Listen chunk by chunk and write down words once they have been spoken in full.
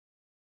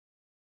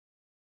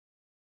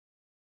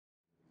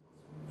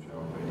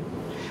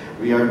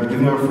We are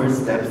doing our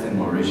first steps in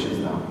Mauritius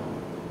now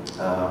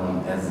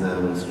as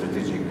a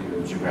strategic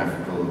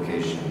geographical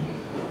location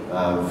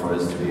for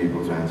us to be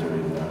able to enter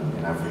in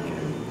Africa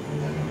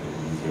in an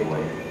easier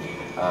way.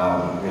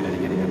 We're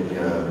dedicating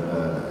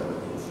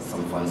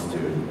some funds to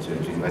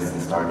invest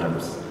in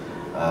startups,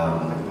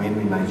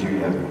 mainly in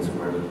Nigeria. I've been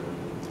super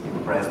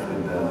impressed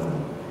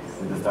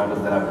with the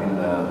startups that I've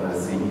been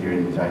seeing here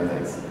in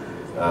Gitex.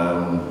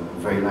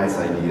 Very nice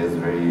ideas,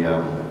 very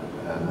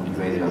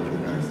motivated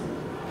entrepreneurs.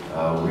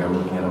 We are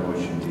looking at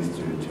opportunities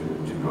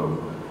to grow.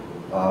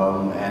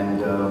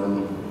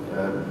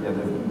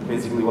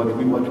 Basically what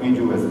we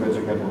do as a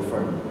venture capital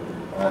firm,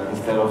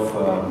 instead of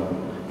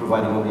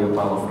providing only a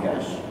pile of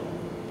cash,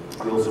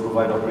 we also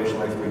provide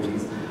operational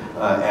expertise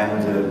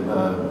and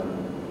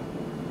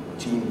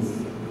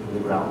teams on the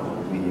ground.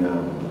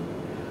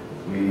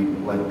 We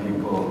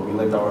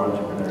let our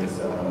entrepreneurs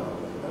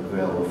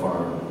avail of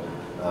our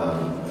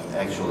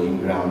actual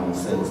in-ground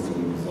sales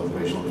teams,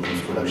 operational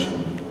teams,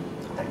 production,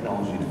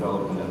 technology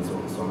development, and so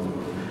on and so forth.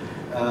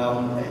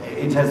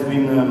 It hasn't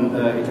been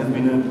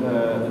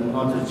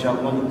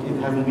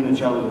a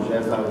challenge,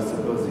 as I was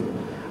supposing,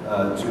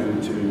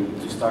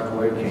 to start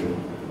working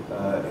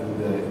in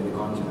the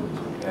continent,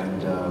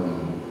 and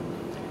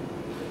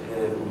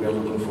we are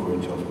looking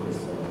forward to, of course,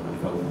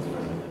 developments.